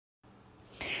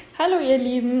Hallo ihr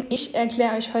Lieben, ich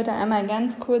erkläre euch heute einmal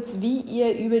ganz kurz, wie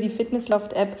ihr über die Fitness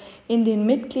Loft App in den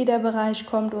Mitgliederbereich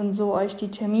kommt und so euch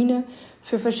die Termine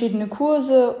für verschiedene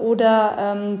Kurse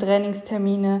oder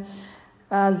Trainingstermine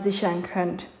sichern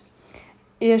könnt.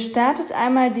 Ihr startet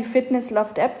einmal die Fitness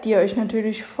Loft App, die ihr euch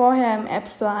natürlich vorher im App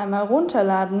Store einmal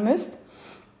runterladen müsst.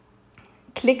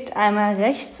 Klickt einmal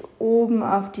rechts oben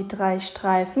auf die 3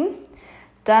 Streifen,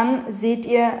 dann seht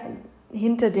ihr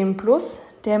hinter dem Plus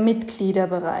der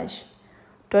Mitgliederbereich.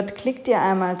 Dort klickt ihr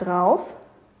einmal drauf.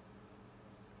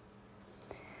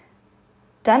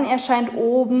 Dann erscheint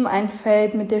oben ein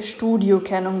Feld mit der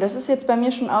Studiokennung. Das ist jetzt bei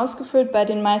mir schon ausgefüllt, bei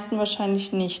den meisten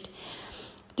wahrscheinlich nicht.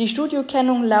 Die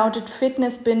Studiokennung lautet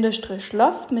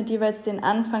Fitness-Loft mit jeweils den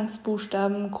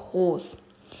Anfangsbuchstaben groß.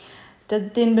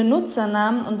 Den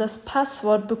Benutzernamen und das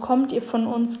Passwort bekommt ihr von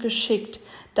uns geschickt.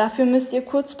 Dafür müsst ihr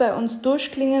kurz bei uns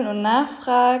durchklingeln und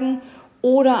nachfragen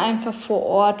oder einfach vor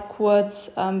Ort kurz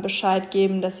Bescheid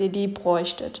geben, dass ihr die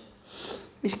bräuchtet.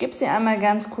 Ich gebe sie einmal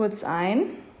ganz kurz ein.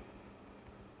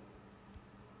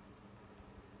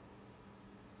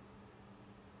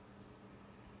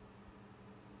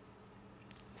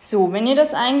 So, wenn ihr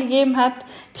das eingegeben habt,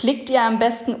 klickt ihr am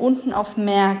besten unten auf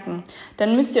Merken.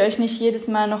 Dann müsst ihr euch nicht jedes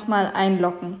Mal nochmal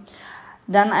einloggen.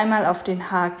 Dann einmal auf den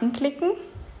Haken klicken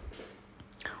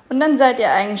und dann seid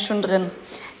ihr eigentlich schon drin.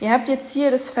 Ihr habt jetzt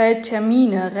hier das Feld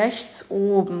Termine rechts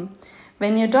oben.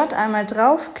 Wenn ihr dort einmal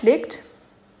draufklickt,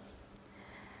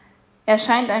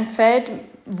 erscheint ein Feld,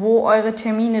 wo eure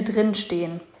Termine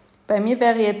drinstehen. Bei mir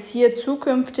wäre jetzt hier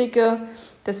zukünftige,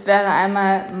 das wäre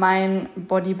einmal mein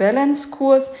Body Balance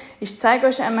Kurs. Ich zeige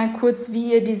euch einmal kurz,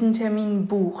 wie ihr diesen Termin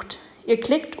bucht. Ihr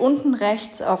klickt unten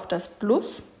rechts auf das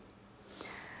Plus,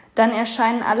 dann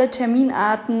erscheinen alle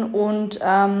Terminarten und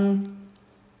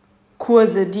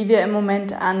Kurse, die wir im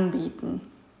Moment anbieten.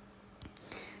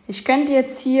 Ich könnte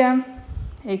jetzt hier,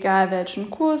 egal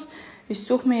welchen Kurs, ich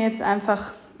suche mir jetzt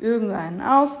einfach irgendeinen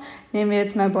aus. Nehmen wir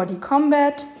jetzt mal Body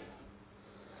Combat.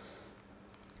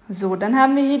 So, dann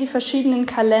haben wir hier die verschiedenen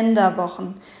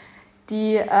Kalenderwochen.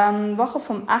 Die Woche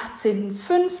vom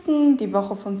 18.05., die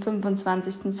Woche vom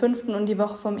 25.05. und die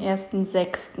Woche vom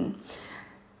 1.06.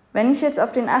 Wenn ich jetzt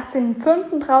auf den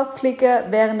 18.05. draufklicke,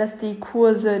 wären das die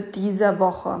Kurse dieser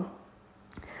Woche.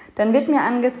 Dann wird mir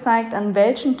angezeigt, an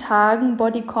welchen Tagen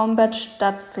Body Combat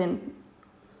stattfinden.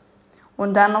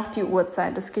 Und dann noch die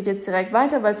Uhrzeit. Das geht jetzt direkt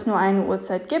weiter, weil es nur eine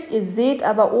Uhrzeit gibt. Ihr seht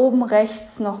aber oben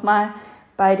rechts nochmal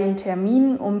bei den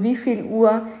Terminen, um wie viel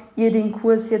Uhr ihr den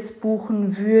Kurs jetzt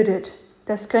buchen würdet.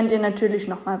 Das könnt ihr natürlich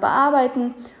nochmal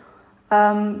bearbeiten.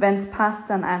 Wenn es passt,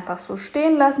 dann einfach so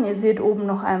stehen lassen. Ihr seht oben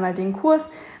noch einmal den Kurs.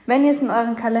 Wenn ihr es in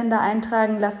euren Kalender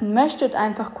eintragen lassen möchtet,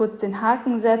 einfach kurz den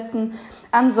Haken setzen.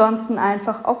 Ansonsten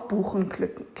einfach auf Buchen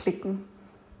klicken.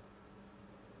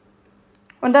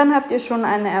 Und dann habt ihr schon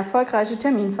eine erfolgreiche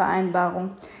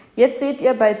Terminvereinbarung. Jetzt seht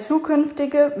ihr bei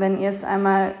Zukünftige, wenn ihr es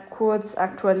einmal kurz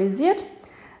aktualisiert,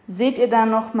 seht ihr dann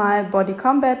nochmal Body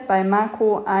Combat bei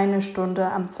Marco 1 Stunde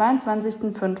am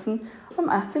 22.05. um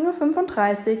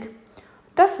 18.35 Uhr.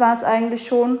 Das war's eigentlich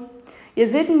schon. Ihr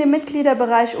seht in dem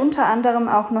Mitgliederbereich unter anderem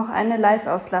auch noch eine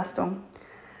Live-Auslastung.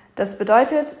 Das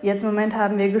bedeutet, jetzt im Moment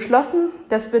haben wir geschlossen.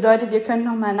 Das bedeutet, ihr könnt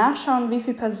nochmal nachschauen, wie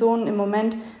viele Personen im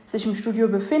Moment sich im Studio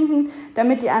befinden,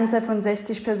 damit die Anzahl von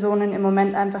 60 Personen im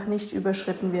Moment einfach nicht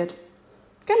überschritten wird.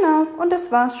 Genau, und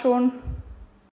das war's schon.